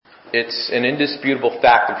It's an indisputable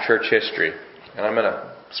fact of church history. And I'm going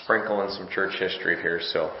to sprinkle in some church history here,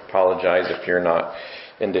 so apologize if you're not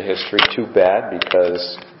into history too bad,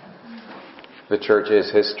 because the church is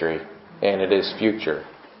history, and it is future,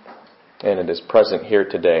 and it is present here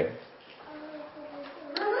today.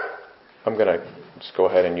 I'm going to just go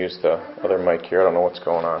ahead and use the other mic here. I don't know what's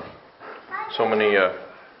going on. So many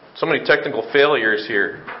technical failures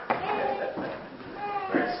here.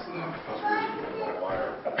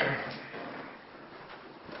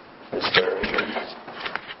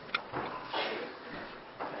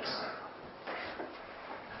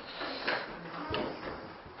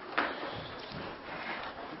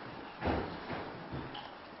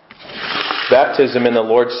 Baptism and the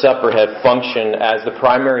Lord's Supper have functioned as the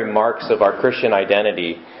primary marks of our Christian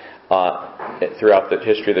identity throughout the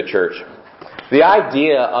history of the church. The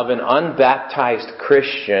idea of an unbaptized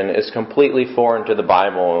Christian is completely foreign to the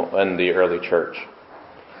Bible and the early church.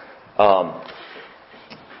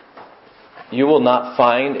 You will not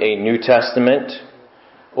find a New Testament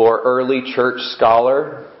or early church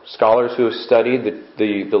scholars who have studied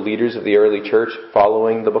the leaders of the early church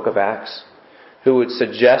following the book of Acts, who would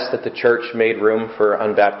suggest that the church made room for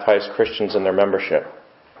unbaptized Christians in their membership.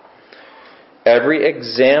 Every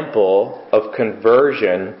example of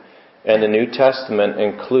conversion in the New Testament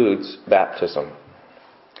includes baptism.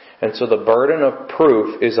 And so the burden of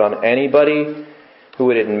proof is on anybody who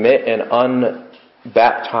would admit an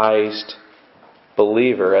unbaptized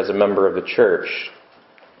believer as a member of the church,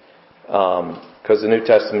 because the New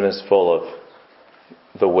Testament is full of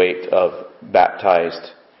the weight of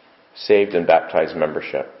saved and baptized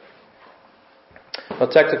membership. Well,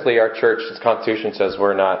 technically, our church's constitution says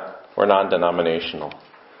we're non-denominational,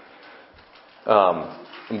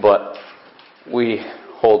 but we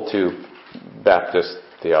hold to Baptist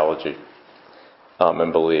theology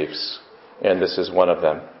and beliefs, and this is one of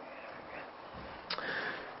them.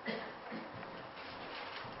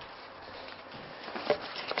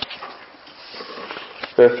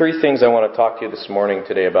 There are three things I want to talk to you this morning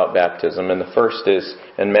today about baptism. And the first is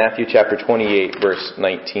in Matthew chapter 28, verse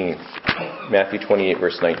 19. Matthew 28,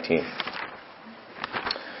 verse 19.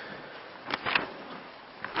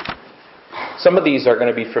 Some of these are going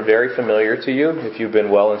to be very familiar to you if you've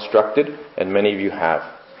been well instructed, and many of you have.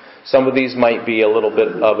 Some of these might be a little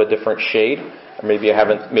bit of a different shade, or maybe you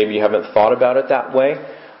haven't thought about it that way.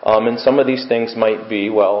 And some of these things might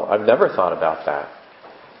be, well, I've never thought about that.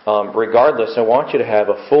 Regardless, I want you to have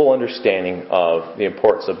a full understanding of the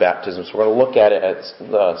importance of baptism. So we're going to look at it at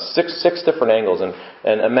six different angles,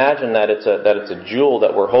 and imagine that it's a jewel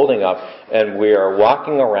that we're holding up, and we are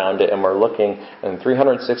walking around it, and we're looking in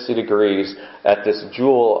 360 degrees at this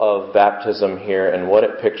jewel of baptism here, and what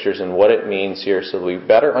it pictures and what it means here. So we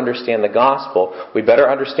better understand the gospel, we better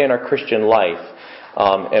understand our Christian life,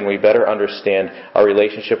 and we better understand our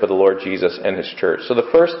relationship with the Lord Jesus and His church. So the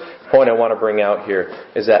first point I want to bring out here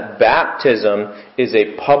is that baptism is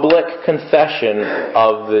a public confession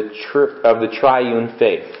of the triune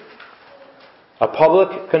faith. A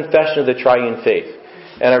public confession of the triune faith.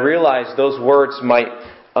 And I realize those words might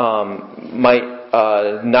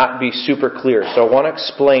not be super clear. So I want to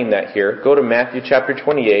explain that here. Go to Matthew chapter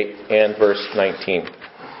 28 and verse 19.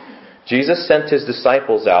 Jesus sent His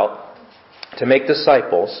disciples out to make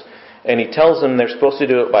disciples, and He tells them they're supposed to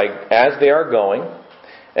do it as they are going,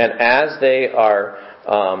 and as they are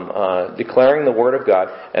declaring the Word of God.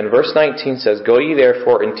 And verse 19 says, "Go ye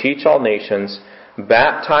therefore and teach all nations,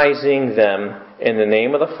 baptizing them in the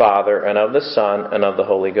name of the Father, and of the Son, and of the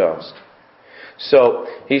Holy Ghost." So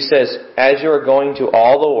He says, as you are going to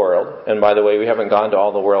all the world, and by the way, we haven't gone to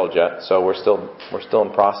all the world yet, so we're still in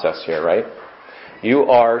process here, right?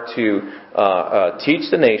 You are to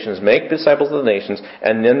teach the nations, make disciples of the nations,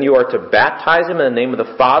 and then you are to baptize them in the name of the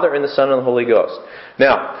Father and the Son and the Holy Ghost.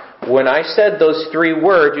 Now, when I said those three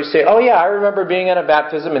words, you say, "Oh yeah, I remember being at a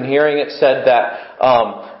baptism and hearing it said that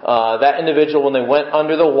that individual, when they went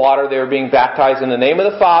under the water, they were being baptized in the name of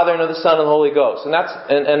the Father and of the Son and the Holy Ghost."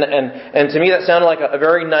 And to me, that sounded like a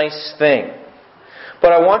very nice thing.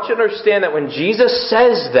 But I want you to understand that when Jesus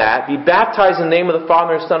says that, be baptized in the name of the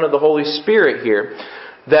Father and Son and the Holy Spirit here,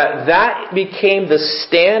 that became the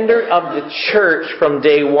standard of the church from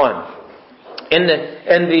day one. In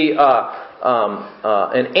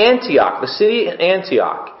Antioch, the city of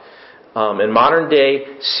Antioch, in modern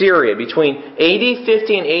day Syria, between AD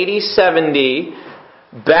 50 and AD 70,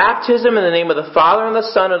 baptism in the name of the Father and the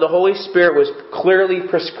Son and the Holy Spirit was clearly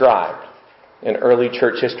prescribed in early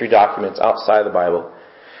church history documents outside the Bible.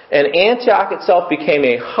 And Antioch itself became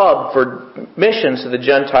a hub for missions to the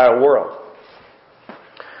Gentile world.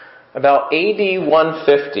 about AD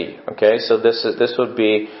 150. Okay, so this would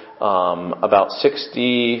be about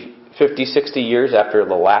 50, 60 years after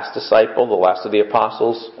the last disciple, the last of the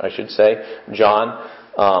apostles, I should say, John,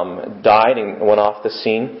 died and went off the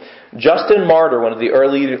scene. Justin Martyr, one of the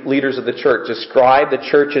early leaders of the church, described the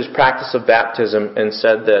church's practice of baptism and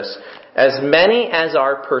said this: "As many as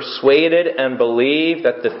are persuaded and believe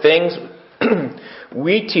that the things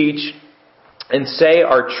we teach and say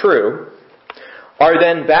are true are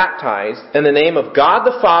then baptized in the name of God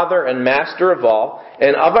the Father and Master of all,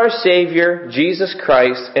 and of our Savior, Jesus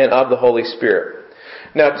Christ, and of the Holy Spirit."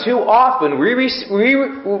 Now, too often,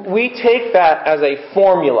 we take that as a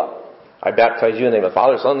formula. I baptize you in the name of the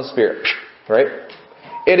Father, Son, and the Spirit. Right?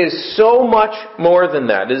 It is so much more than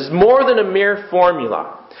that. It is more than a mere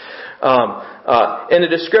formula. In the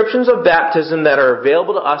descriptions of baptism that are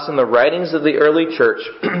available to us in the writings of the early church,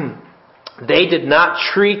 they did not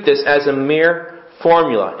treat this as a mere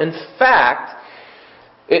formula. In fact,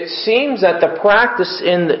 it seems that the practice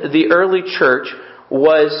in the early church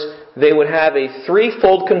was they would have a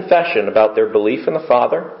threefold confession about their belief in the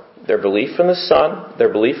Father, their belief in the Son, their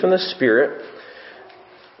belief in the Spirit,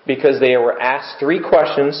 because they were asked three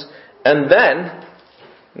questions, and then,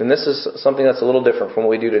 and this is something that's a little different from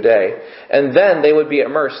what we do today, and then they would be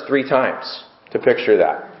immersed 3 times, to picture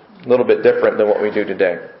that. A little bit different than what we do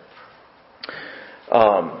today.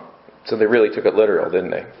 So they really took it literal,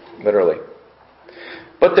 didn't they? Literally.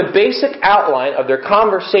 But the basic outline of their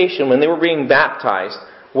conversation when they were being baptized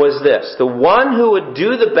was this: the one who would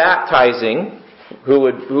do the baptizing,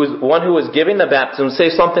 one who was giving the baptism, would say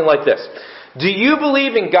something like this: "Do you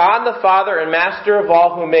believe in God the Father and Master of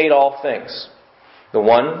all, who made all things?" The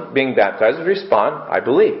one being baptized would respond, "I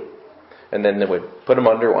believe." And then they would put him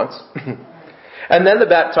under once. And then the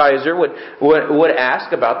baptizer would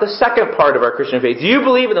ask about the second part of our Christian faith. "Do you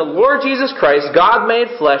believe in the Lord Jesus Christ, God made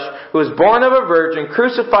flesh, who was born of a virgin,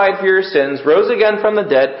 crucified for your sins, rose again from the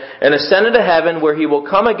dead, and ascended to heaven, where he will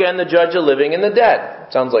come again to judge the living and the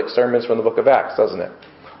dead?" Sounds like sermons from the book of Acts, doesn't it?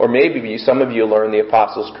 Or maybe some of you learned the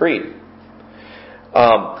Apostles' Creed.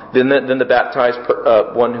 Then the baptized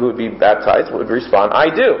one who would be baptized would respond, "I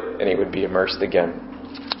do," and he would be immersed again.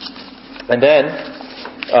 And then,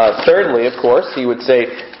 thirdly, of course, he would say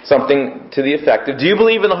something to the effect of, "Do you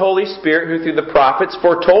believe in the Holy Spirit, who through the prophets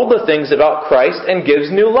foretold the things about Christ and gives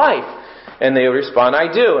new life?" And they would respond, "I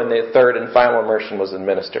do," and the third and final immersion was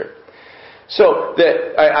administered. So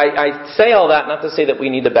I say all that not to say that we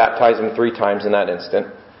need to baptize them 3 times in that instant,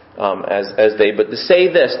 but to say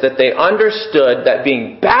this, that they understood that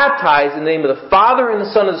being baptized in the name of the Father and the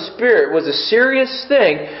Son and the Spirit was a serious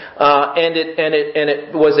thing, and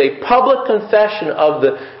it was a public confession of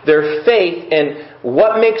their faith in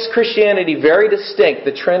what makes Christianity very distinct: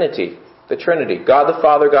 the Trinity, God the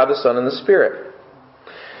Father, God the Son, and the Spirit.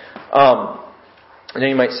 And then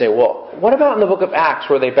you might say, well, what about in the book of Acts,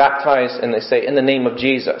 where they baptize and they say in the name of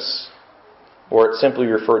Jesus, or it's simply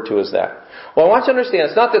referred to as that? Well, I want you to understand,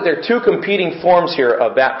 it's not that there are 2 competing forms here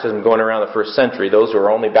of baptism going around the first century. Those who are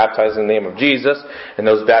only baptized in the name of Jesus, and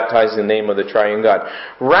those baptized in the name of the triune God.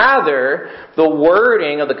 Rather, the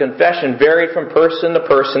wording of the confession varied from person to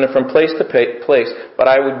person and from place to place. But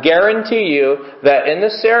I would guarantee you that in the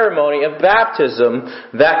ceremony of baptism,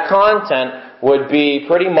 that content would be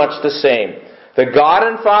pretty much the same. The God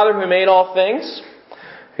and Father who made all things,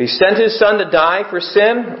 He sent His Son to die for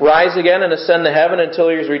sin, rise again and ascend to heaven until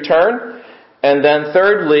His return. And then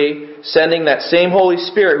thirdly, sending that same Holy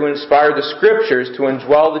Spirit who inspired the Scriptures to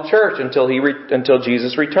indwell the church until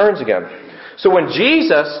Jesus returns again. So when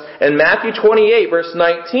Jesus, in Matthew 28, verse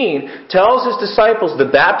 19, tells His disciples to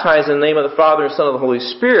baptize in the name of the Father and Son and the Holy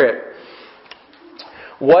Spirit,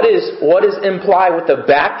 what is implied with the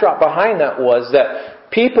backdrop behind that was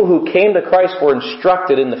that people who came to Christ were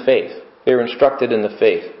instructed in the faith. They were instructed in the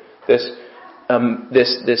faith. This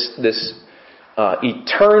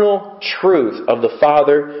eternal truth of the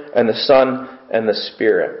Father and the Son and the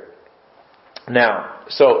Spirit. Now,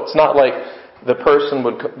 so it's not like the person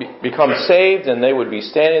would become saved and they would be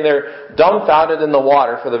standing there dumbfounded in the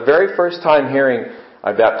water for the very first time hearing,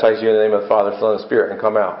 "I baptize you in the name of the Father, Son, and the Spirit," and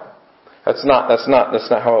come out. That's not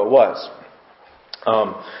how it was.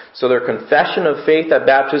 So their confession of faith at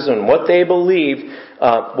baptism and what they believed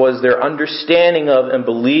was their understanding of and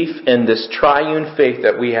belief in this triune faith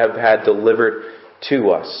that we have had delivered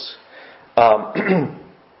to us.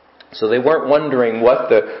 So they weren't wondering what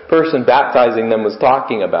the person baptizing them was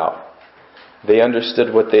talking about. They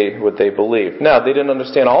understood what they believed. Now, they didn't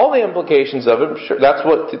understand all the implications of it. Sure, that's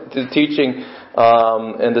what the teaching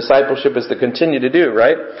and discipleship is to continue to do,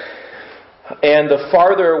 right? And the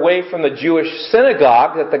farther away from the Jewish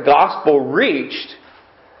synagogue that the gospel reached,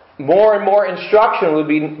 more and more instruction would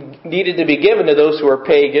be needed to be given to those who are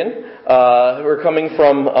pagan, who are coming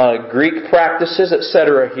from Greek practices,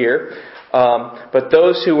 etc. here. But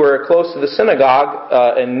those who were close to the synagogue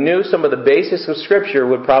and knew some of the basics of Scripture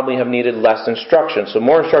would probably have needed less instruction. So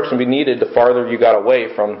more instruction would be needed the farther you got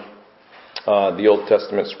away from the Old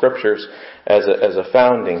Testament Scriptures as a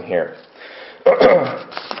founding here.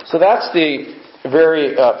 So that's the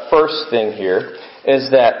very first thing here, is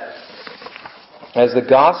that as the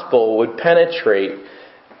gospel would penetrate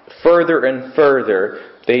further and further,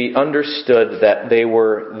 they understood that they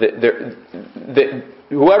were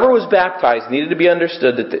whoever was baptized needed to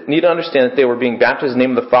understand that they were being baptized in the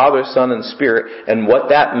name of the Father, Son, and Spirit, and what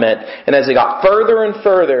that meant. And as they got further and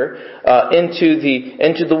further into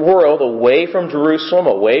the world, away from Jerusalem,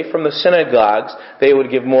 away from the synagogues, they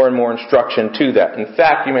would give more and more instruction to that. In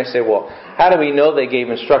fact, you may say, well, how do we know they gave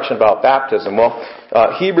instruction about baptism? Well,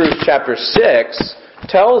 Hebrews chapter 6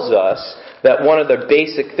 tells us that one of the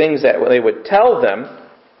basic things that they would tell them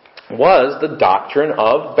was the doctrine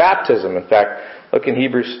of baptism. In fact, look in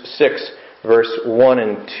Hebrews 6, verse 1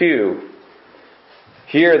 and 2.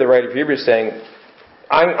 Here, the writer of Hebrews is saying,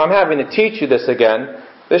 I'm having to teach you this again.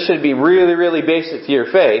 This should be really, really basic to your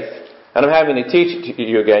faith. And I'm having to teach it to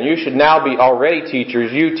you again. You should now be already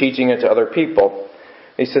teachers, you teaching it to other people.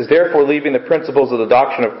 He says, therefore, leaving the principles of the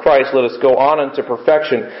doctrine of Christ, let us go on unto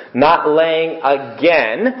perfection, not laying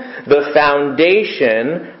again the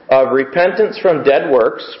foundation of repentance from dead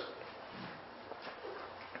works,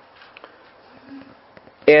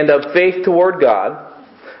 and of faith toward God,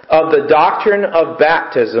 of the doctrine of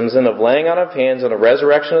baptisms, and of laying on of hands, and of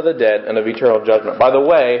resurrection of the dead, and of eternal judgment. By the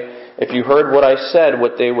way, if you heard what I said,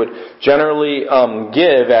 what they would generally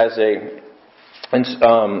give as a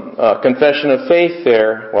confession of faith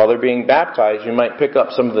there, while they're being baptized, you might pick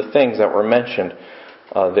up some of the things that were mentioned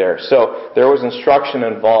there. So there was instruction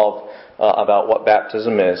involved about what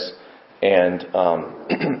baptism is, and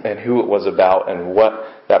who it was about, and what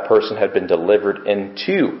that person had been delivered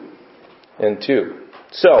into.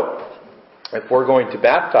 So, if we're going to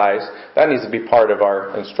baptize, that needs to be part of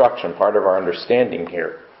our instruction, part of our understanding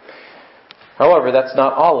here. However, that's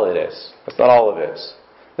not all it is. That's not all of it is.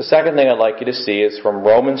 The second thing I'd like you to see is from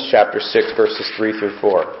Romans chapter 6, verses 3 through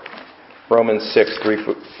 4. Romans 6, 3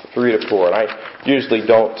 to 4. And I usually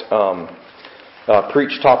don't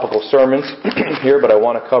preach topical sermons here, but I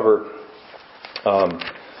want to cover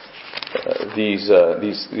these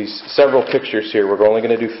several pictures here. We're only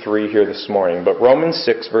going to do 3 here this morning. But Romans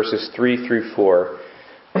 6, verses 3 through 4,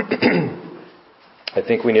 I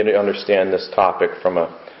think we need to understand this topic from a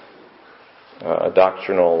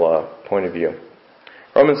doctrinal point of view.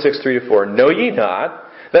 Romans 6, 3 to 4. Know ye not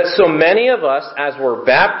that so many of us as were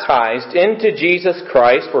baptized into Jesus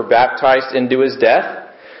Christ were baptized into His death?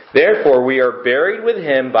 Therefore we are buried with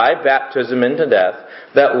Him by baptism into death,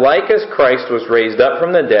 that like as Christ was raised up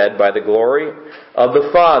from the dead by the glory of the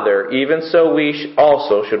Father, even so we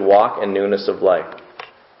also should walk in newness of life.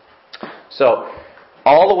 So,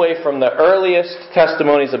 all the way from the earliest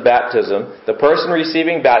testimonies of baptism, the person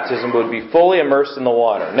receiving baptism would be fully immersed in the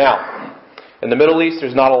water. Now, in the Middle East,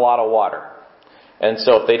 there's not a lot of water. And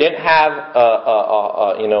so if they didn't have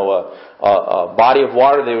a body of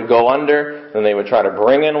water, they would go under, and they would try to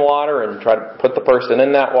bring in water and try to put the person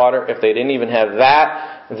in that water. If they didn't even have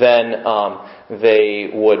that, then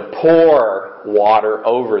they would pour water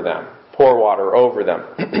over them. Pour water over them.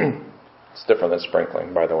 It's different than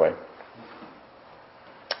sprinkling, by the way.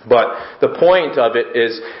 But the point of it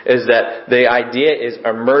is that the idea is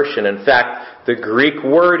immersion. In fact, the Greek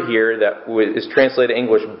word here that is translated in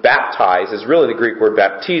English baptize is really the Greek word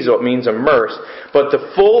baptizo. It means immerse. But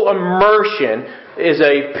the full immersion is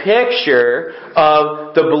a picture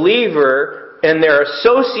of the believer and their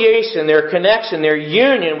association, their connection, their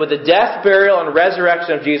union with the death, burial, and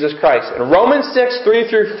resurrection of Jesus Christ. And Romans 6, 3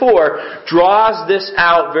 through 4 draws this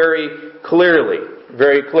out very clearly.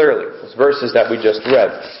 Very clearly. Those verses that we just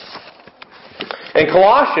read. In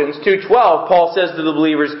Colossians 2:12, Paul says to the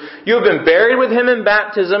believers, you have been buried with Him in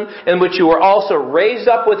baptism, in which you were also raised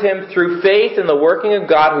up with Him through faith in the working of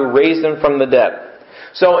God who raised Him from the dead.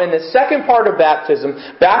 So in the second part of baptism,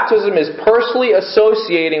 baptism is personally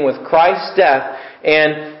associating with Christ's death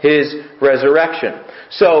and His resurrection.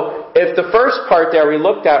 So if the first part there we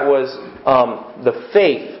looked at was the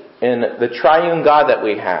faith in the triune God that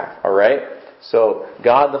we have, alright? So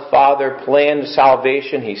God the Father planned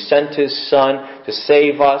salvation. He sent His Son to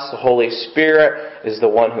save us. The Holy Spirit is the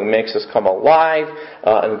one who makes us come alive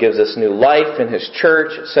and gives us new life in His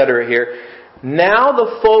church, etc. here. Now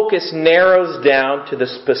the focus narrows down to the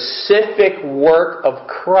specific work of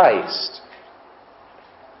Christ.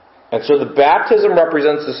 And so the baptism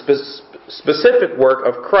represents the specific work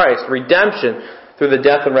of Christ, redemption through the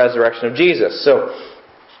death and resurrection of Jesus. So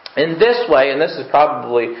in this way, and this is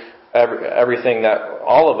probably everything that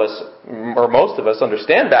all of us, or most of us,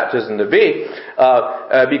 understand baptism to be,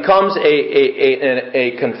 becomes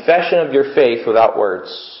a confession of your faith without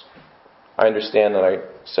words. I understand that I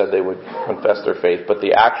said they would confess their faith, but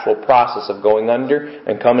the actual process of going under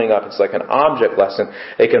and coming up, it's like an object lesson,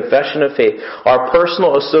 a confession of faith, our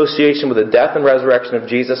personal association with the death and resurrection of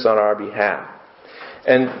Jesus on our behalf.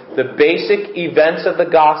 And the basic events of the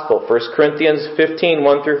gospel, 1 Corinthians 15,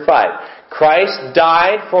 1 through 5. Christ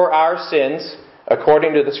died for our sins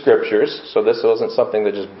according to the Scriptures. So this wasn't something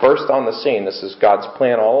that just burst on the scene. This is God's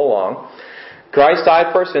plan all along. Christ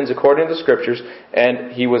died for our sins according to the Scriptures,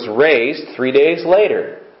 and He was raised 3 days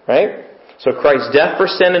later. Right? So Christ's death for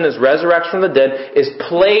sin and His resurrection from the dead is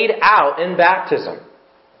played out in baptism.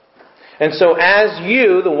 And so as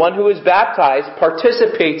you, the one who is baptized,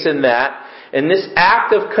 participates in that, in this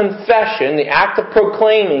act of confession, the act of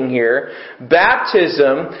proclaiming here,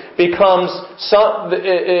 baptism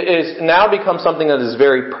now becomes something that is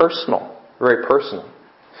very personal. Very personal.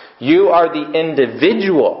 You are the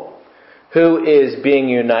individual who is being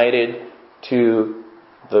united to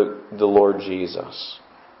the Lord Jesus.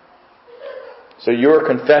 So you're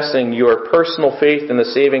confessing your personal faith in the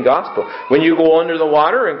saving gospel. When you go under the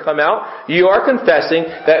water and come out, you are confessing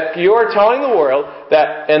that you are telling the world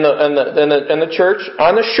that in the church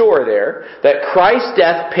on the shore there, that Christ's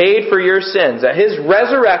death paid for your sins, that His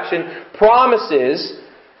resurrection promises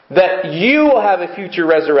that you will have a future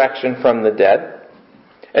resurrection from the dead.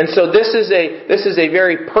 And so this is a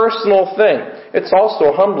very personal thing. It's also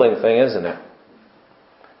a humbling thing, isn't it?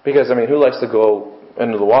 Because, who likes to go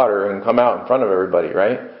into the water and come out in front of everybody,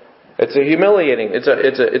 right? It's a humiliating, it's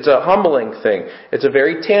a humbling thing. It's a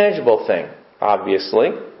very tangible thing,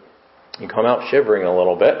 obviously. You come out shivering a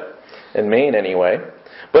little bit, in Maine anyway.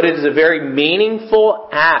 But it is a very meaningful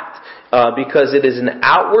act because it is an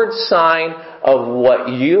outward sign of what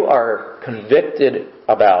you are convicted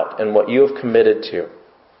about and what you have committed to.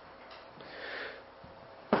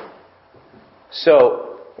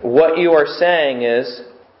 So, what you are saying is,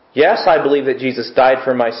 yes, I believe that Jesus died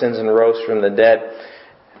for my sins and rose from the dead.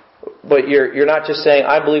 But you're not just saying,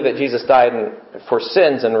 I believe that Jesus died for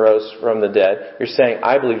sins and rose from the dead. You're saying,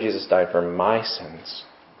 I believe Jesus died for my sins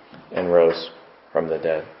and rose from the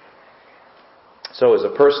dead. So it's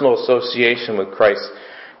a personal association with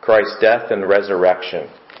Christ's death and resurrection.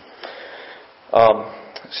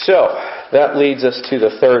 So that leads us to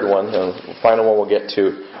the third one, and the final one we'll get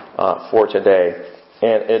to for today.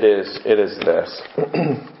 And it is this.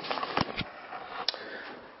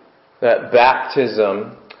 That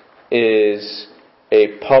baptism is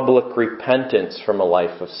a public repentance from a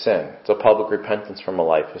life of sin. It's a public repentance from a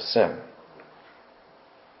life of sin.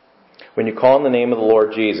 When you call on the name of the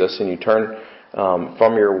Lord Jesus and you turn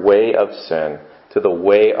from your way of sin to the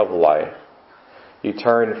way of life, you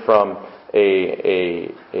turn from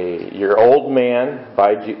your old man,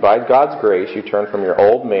 by God's grace, you turn from your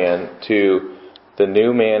old man to the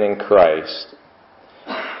new man in Christ.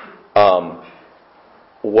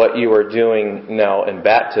 What you are doing now in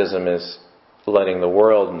baptism is letting the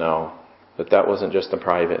world know that wasn't just a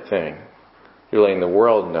private thing. You're letting the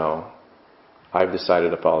world know, I've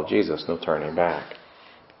decided to follow Jesus, no turning back.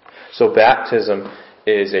 So baptism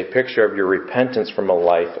is a picture of your repentance from a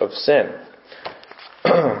life of sin.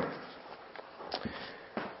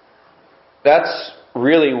 That's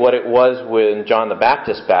really what it was when John the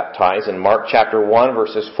Baptist baptized. In Mark chapter 1,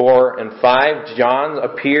 verses 4 and 5, John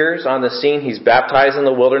appears on the scene. He's baptized in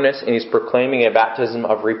the wilderness, and he's proclaiming a baptism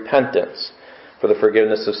of repentance for the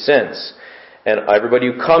forgiveness of sins. And everybody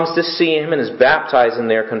who comes to see him and is baptized in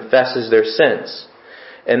there confesses their sins.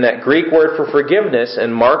 And that Greek word for forgiveness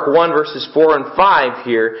in Mark 1, verses 4 and 5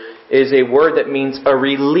 here is a word that means a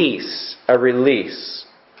release. A release.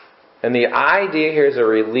 And the idea here is a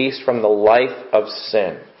release from the life of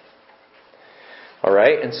sin.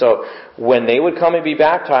 Alright? And so, when they would come and be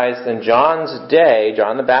baptized in John's day,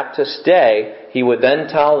 John the Baptist's day, he would then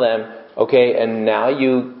tell them, okay, and now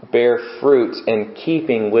you bear fruit in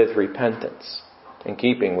keeping with repentance. In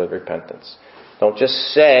keeping with repentance. Don't just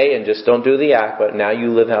say and just don't do the act, but now you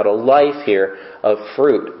live out a life here of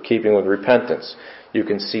fruit, keeping with repentance. You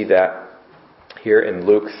can see that here in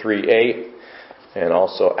Luke 3:8. And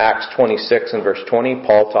also Acts 26 and verse 20,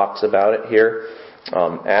 Paul talks about it here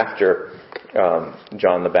after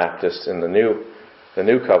John the Baptist in the new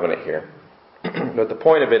covenant here. But the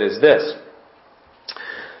point of it is this,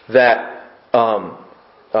 that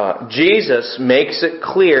Jesus makes it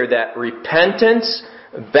clear that repentance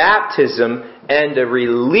baptism, and a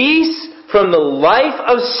release from the life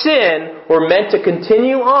of sin were meant to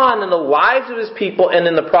continue on in the lives of His people and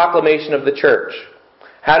in the proclamation of the church.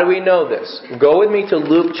 How do we know this? Go with me to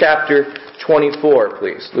Luke chapter 24,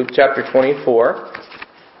 please. Luke chapter 24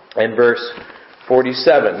 and verse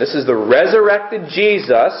 47. This is the resurrected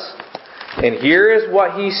Jesus, and here is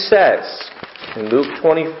what He says in Luke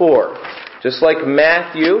 24. Just like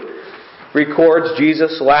Matthew records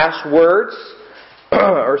Jesus' last words,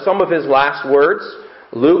 or some of His last words,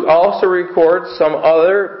 Luke also records some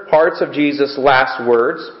other parts of Jesus' last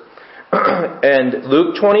words. And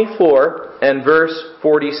Luke 24 and verse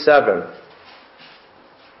 47.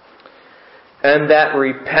 And that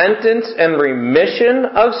repentance and remission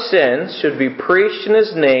of sins should be preached in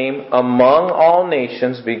His name among all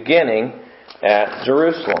nations, beginning at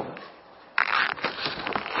Jerusalem.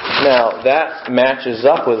 Now, that matches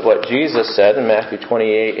up with what Jesus said in Matthew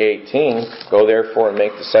 28:18. Go therefore and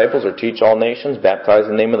make disciples, or teach all nations, baptize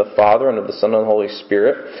in the name of the Father and of the Son and of the Holy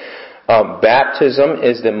Spirit. Baptism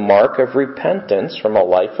is the mark of repentance from a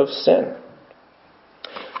life of sin.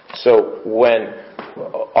 So when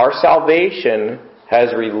our salvation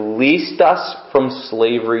has released us from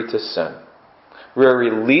slavery to sin, we are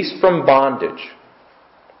released from bondage,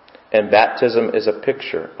 and baptism is a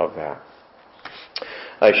picture of that.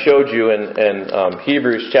 I showed you in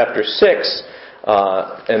Hebrews chapter 6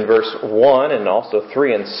 and verse 1 and also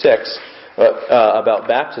 3 and 6 about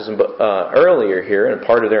baptism earlier here, and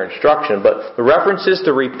part of their instruction. But the references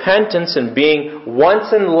to repentance and being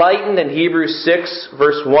once enlightened in Hebrews 6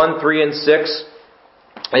 verse 1, 3, and 6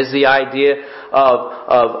 is the idea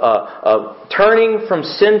of turning from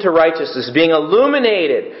sin to righteousness, being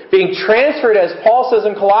illuminated, being transferred, as Paul says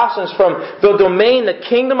in Colossians, from the domain, the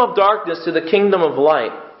kingdom of darkness, to the kingdom of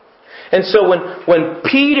light. And so when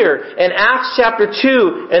Peter in Acts chapter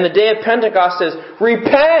 2 and the day of Pentecost says,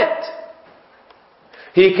 repent,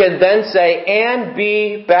 he can then say, and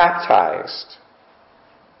be baptized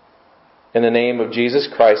in the name of Jesus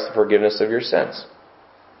Christ, the forgiveness of your sins.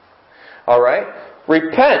 Alright?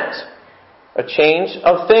 Repent. A change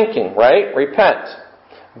of thinking, right? Repent.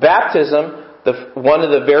 Baptism, one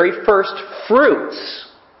of the very first fruits,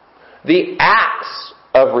 the acts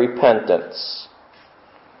of repentance.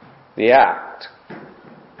 The act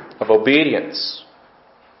of obedience.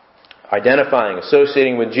 Identifying,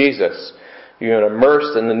 associating with Jesus. You're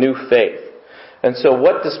immersed in the new faith. And so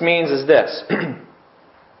what this means is this.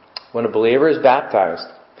 When a believer is baptized,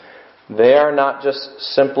 they are not just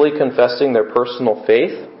simply confessing their personal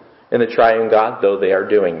faith in the triune God, though they are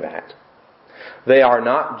doing that. They are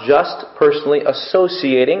not just personally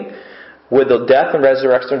associating with the death and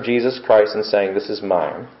resurrection of Jesus Christ and saying, this is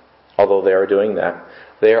mine, although they are doing that.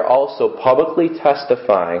 They are also publicly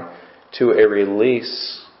testifying to a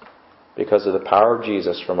release because of the power of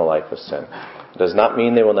Jesus from a life of sin. It does not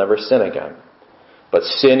mean they will never sin again. But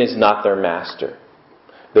sin is not their master.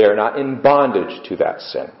 They are not in bondage to that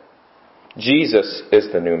sin. Jesus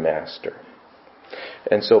is the new master.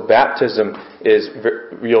 And so baptism is,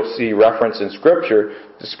 you'll see reference in Scripture,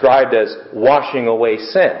 described as washing away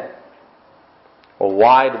sin. Well,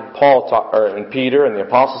 why did Paul and Peter and the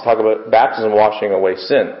apostles talk about baptism washing away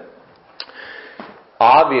sin?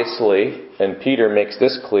 Obviously, and Peter makes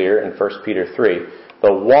this clear in 1 Peter 3,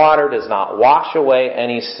 the water does not wash away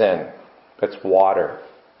any sin. It's water,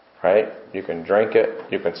 right? You can drink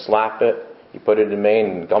it, you can slap it, you put it in Maine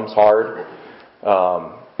and it becomes hard.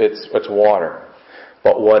 It's water.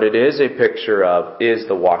 But what it is a picture of is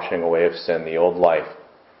the washing away of sin, the old life.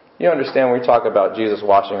 You understand when we talk about Jesus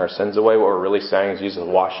washing our sins away, what we're really saying is Jesus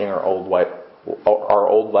washing our old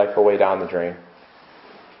life away down the drain,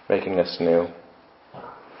 making us new.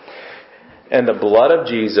 And the blood of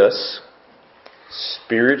Jesus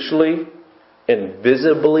spiritually and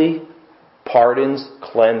visibly pardons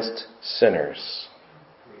cleansed sinners.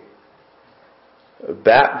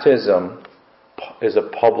 Baptism is a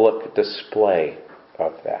public display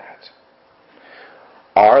of that.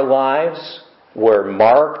 Our lives were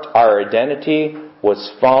marked, our identity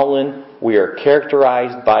was fallen, we are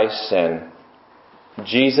characterized by sin.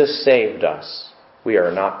 Jesus saved us. We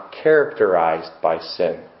are not characterized by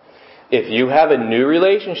sin. If you have a new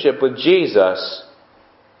relationship with Jesus,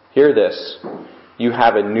 hear this, you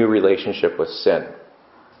have a new relationship with sin.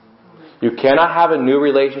 You cannot have a new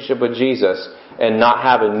relationship with Jesus and not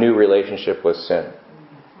have a new relationship with sin.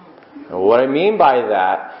 And what I mean by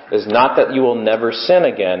that is not that you will never sin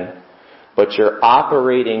again, but you're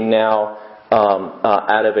operating now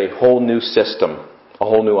out of a whole new system, a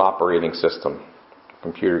whole new operating system.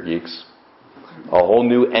 Computer geeks. A whole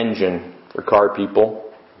new engine for car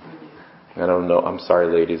people. I don't know. I'm sorry,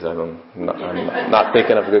 ladies. I'm not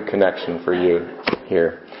thinking of a good connection for you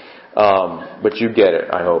here. But you get it,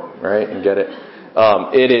 I hope, right? You get it?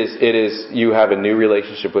 It is, you have a new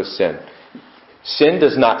relationship with sin. Sin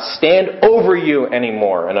does not stand over you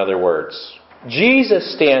anymore, in other words.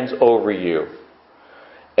 Jesus stands over you.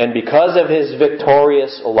 And because of His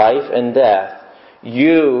victorious life and death,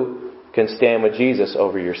 you can stand with Jesus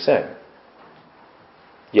over your sin.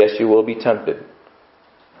 Yes, you will be tempted.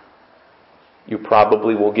 You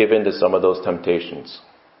probably will give in to some of those temptations.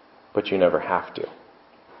 But you never have to.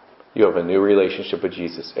 You have a new relationship with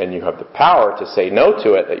Jesus. And you have the power to say no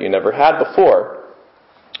to it that you never had before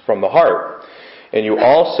from the heart. And you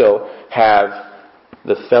also have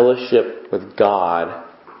the fellowship with God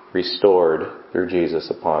restored through Jesus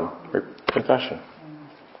upon confession.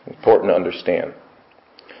 Important to understand.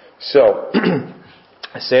 So,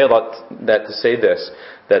 I say a lot that to say this,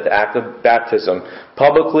 that the act of baptism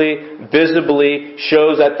publicly, visibly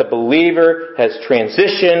shows that the believer has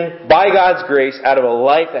transitioned by God's grace out of a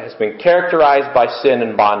life that has been characterized by sin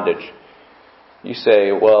and bondage. You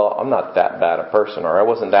say, well, I'm not that bad a person, or I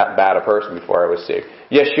wasn't that bad a person before I was saved.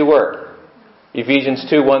 Yes, you were. Ephesians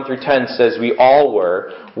 2, 1 through 10 says we all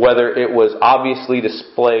were, whether it was obviously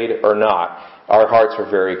displayed or not. Our hearts were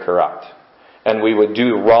very corrupt. And we would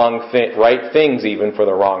do right things even for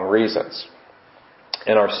the wrong reasons.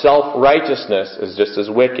 And our self-righteousness is just as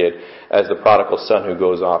wicked as the prodigal son who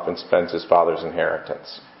goes off and spends his father's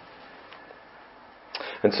inheritance.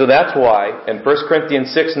 And so that's why in 1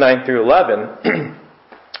 Corinthians 6, 9 through 11,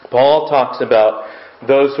 Paul talks about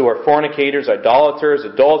those who are fornicators, idolaters,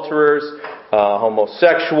 adulterers,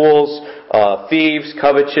 homosexuals, thieves,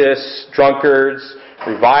 covetous, drunkards,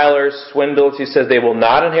 revilers, swindlers. He says they will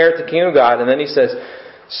not inherit the kingdom of God. And then he says,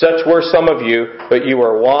 such were some of you, but you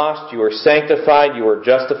are washed, you are sanctified, you are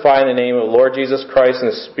justified in the name of the Lord Jesus Christ and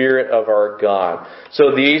the Spirit of our God.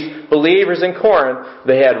 So these believers in Corinth,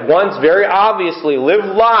 they had once very obviously lived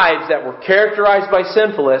lives that were characterized by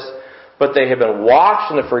sinfulness, but they have been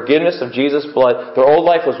washed in the forgiveness of Jesus' blood. Their old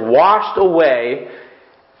life was washed away.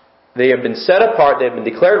 They have been set apart, they have been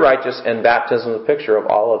declared righteous, and baptism is a picture of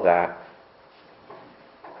all of that.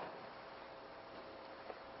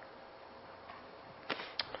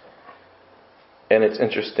 And it's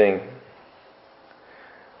interesting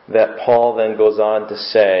that Paul then goes on to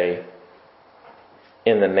say,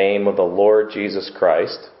 in the name of the Lord Jesus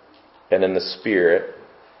Christ and in the Spirit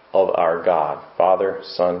of our God, Father,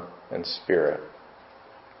 Son, and Spirit.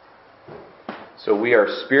 So we are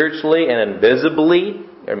spiritually and invisibly,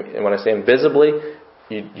 and when I say invisibly,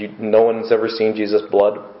 no one's ever seen Jesus'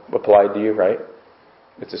 blood applied to you, right?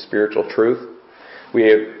 It's a spiritual truth. We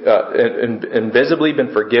have invisibly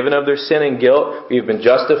been forgiven of their sin and guilt. We have been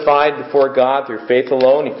justified before God through faith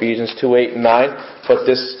alone, Ephesians 2, 8, and 9. But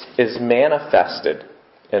this is manifested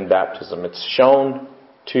in baptism. It's shown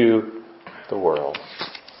to the world.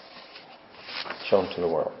 Shown to the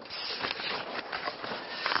world.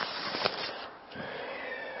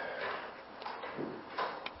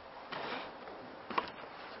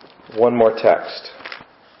 One more text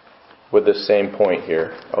with the same point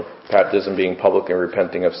here of baptism being public and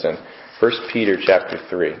repenting of sin. 1 Peter chapter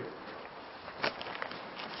 3. 1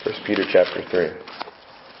 Peter chapter 3.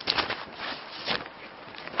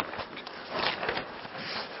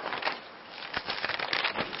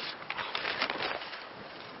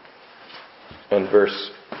 And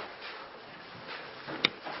verse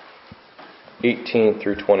 18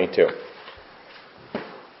 through 22.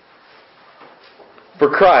 For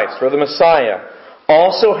Christ, or the Messiah,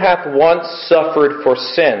 also hath once suffered for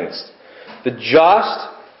sins, the just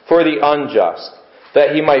for the unjust,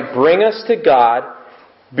 that He might bring us to God,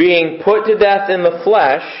 being put to death in the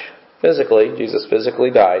flesh, physically, Jesus physically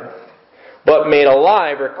died, but made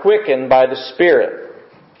alive or quickened by the Spirit,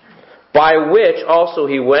 by which also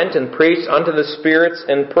He went and preached unto the spirits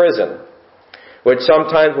in prison, which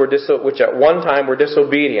at one time were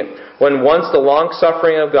disobedient, when once the long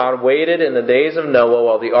suffering of God waited in the days of Noah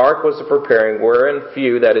while the ark was preparing, wherein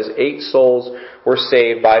few, that is 8 souls, were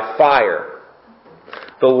saved by fire.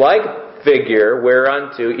 The like figure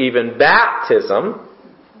whereunto even baptism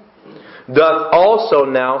doth also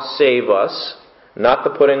now save us, not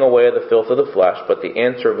the putting away of the filth of the flesh, but the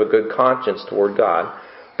answer of a good conscience toward God,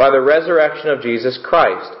 by the resurrection of Jesus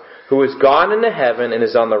Christ, who is gone into heaven and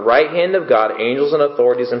is on the right hand of God, angels and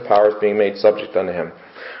authorities and powers being made subject unto Him.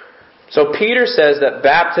 So Peter says that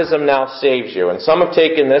baptism now saves you. And some have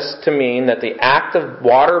taken this to mean that the act of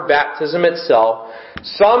water baptism itself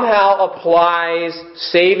somehow applies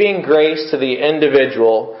saving grace to the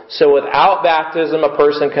individual. So without baptism, a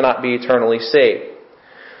person cannot be eternally saved.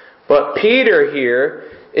 But Peter here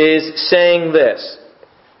is saying this,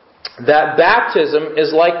 that baptism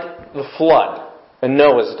is like the flood in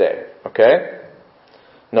Noah's day. Okay?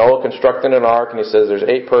 Noah constructed an ark, and he says there's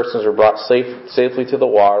 8 persons were brought safely to the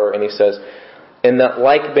water, and he says, in that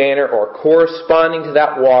like manner, or corresponding to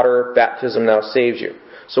that water, baptism now saves you.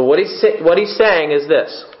 So what he's saying is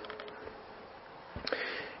this.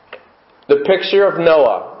 The picture of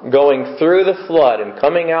Noah going through the flood and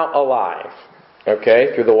coming out alive,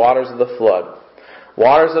 okay, through the waters of the flood.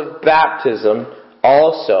 Waters of baptism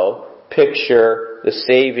also picture the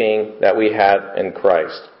saving that we have in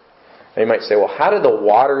Christ. And you might say, well, how did the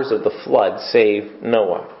waters of the flood save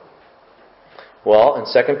Noah? Well, in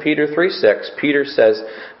 2 Peter 3:6, Peter says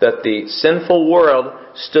that the sinful world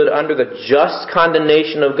stood under the just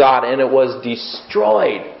condemnation of God, and it was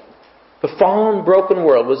destroyed. The fallen, broken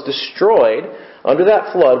world was destroyed under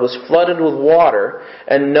that flood, was flooded with water,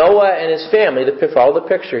 and Noah and his family, follow the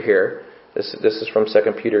picture here. This is from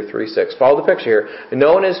 2 Peter 3:6. Follow the picture here.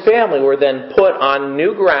 Noah and his family were then put on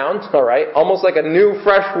new ground, all right? Almost like a new,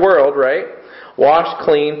 fresh world, right? Washed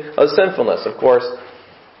clean of sinfulness. Of course,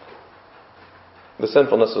 the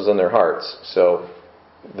sinfulness was in their hearts, so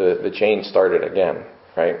the change started again,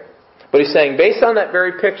 right? But he's saying, based on that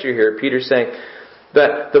very picture here, Peter's saying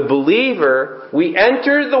that the believer, we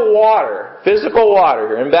enter the water, physical water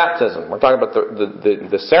here in baptism. We're talking about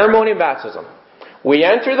the ceremony of baptism. We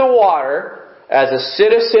enter the water as a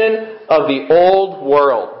citizen of the old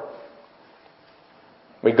world.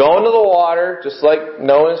 We go into the water, just like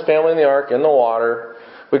Noah and his family in the ark, in the water.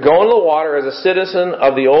 We go into the water as a citizen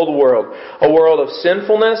of the old world. A world of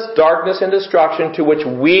sinfulness, darkness, and destruction to which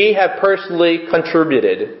we have personally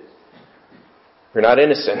contributed. We're not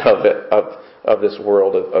innocent of it, of this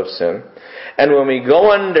world of sin. And when we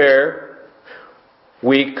go under,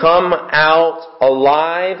 we come out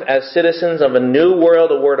alive as citizens of a new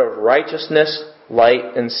world, a world of righteousness,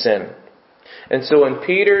 light, and sin. And so in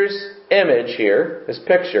Peter's image here, his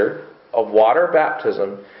picture of water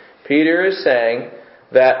baptism, Peter is saying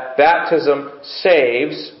that baptism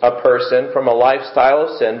saves a person from a lifestyle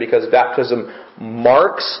of sin because baptism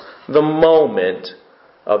marks the moment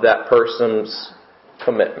of that person's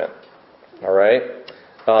commitment. All right?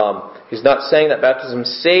 He's not saying that baptism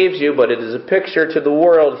saves you, but it is a picture to the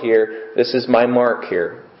world here. This is my mark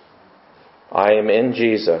here. I am in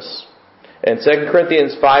Jesus. In 2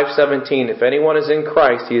 Corinthians 5:17, if anyone is in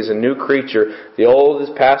Christ, he is a new creature. The old has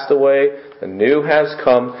passed away, the new has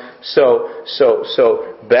come. So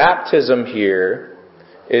baptism here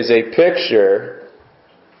is a picture.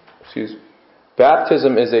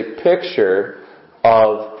 Baptism is a picture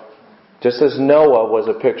of, just as Noah was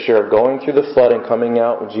a picture of going through the flood and coming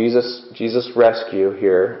out with Jesus' rescue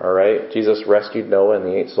here, all right? Jesus rescued Noah and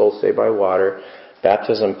the 8 souls saved by water.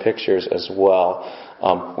 Baptism pictures as well.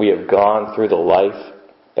 We have gone through the life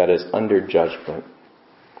that is under judgment.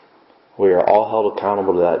 We are all held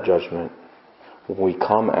accountable to that judgment. When we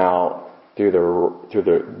come out through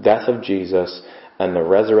the death of Jesus and the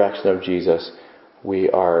resurrection of Jesus, we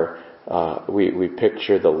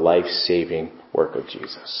picture the life-saving work of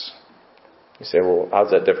Jesus. You say, well,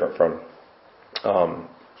 how's that different from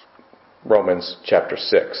Romans chapter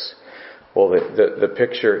 6? Well, the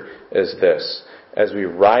picture is this. As we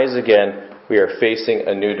rise again, we are facing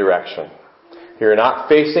a new direction. You're not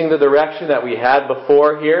facing the direction that we had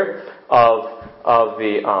before here of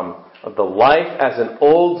the life as an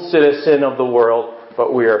old citizen of the world,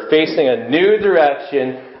 but we are facing a new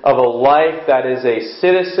direction of a life that is a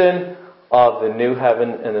citizen of the new heaven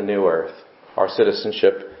and the new earth. Our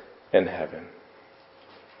citizenship in heaven.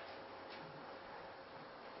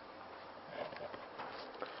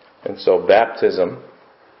 And so baptism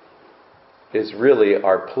is really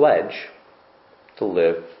our pledge to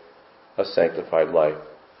live a sanctified life.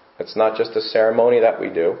 It's not just a ceremony that we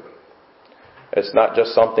do. It's not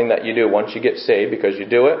just something that you do once you get saved because you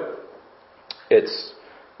do it. It's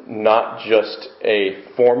not just a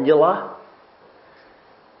formula.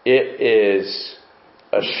 It is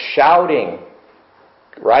a shouting,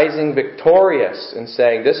 rising victorious and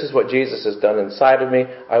saying, this is what Jesus has done inside of me.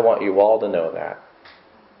 I want you all to know that.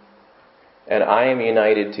 And I am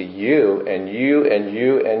united to you and you and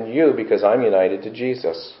you and you because I'm united to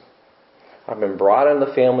Jesus. I've been brought in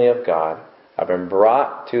the family of God. I've been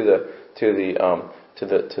brought to the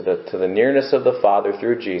nearness of the Father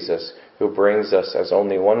through Jesus, who brings us as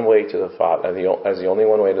only one way to the Father, as the only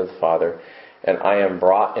one way to the Father. And I am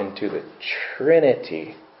brought into the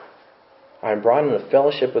Trinity. I am brought into the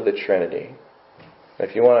fellowship of the Trinity.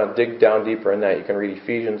 If you want to dig down deeper in that, you can read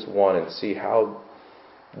Ephesians 1 and see how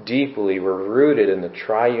deeply we're rooted in the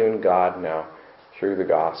triune God now through the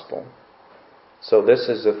gospel. So this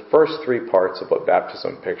is the first three parts of what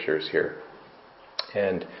baptism pictures here.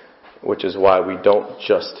 And which is why we don't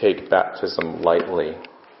just take baptism lightly.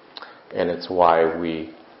 And it's why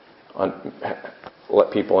we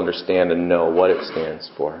let people understand and know what it stands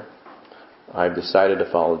for. I've decided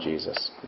to follow Jesus.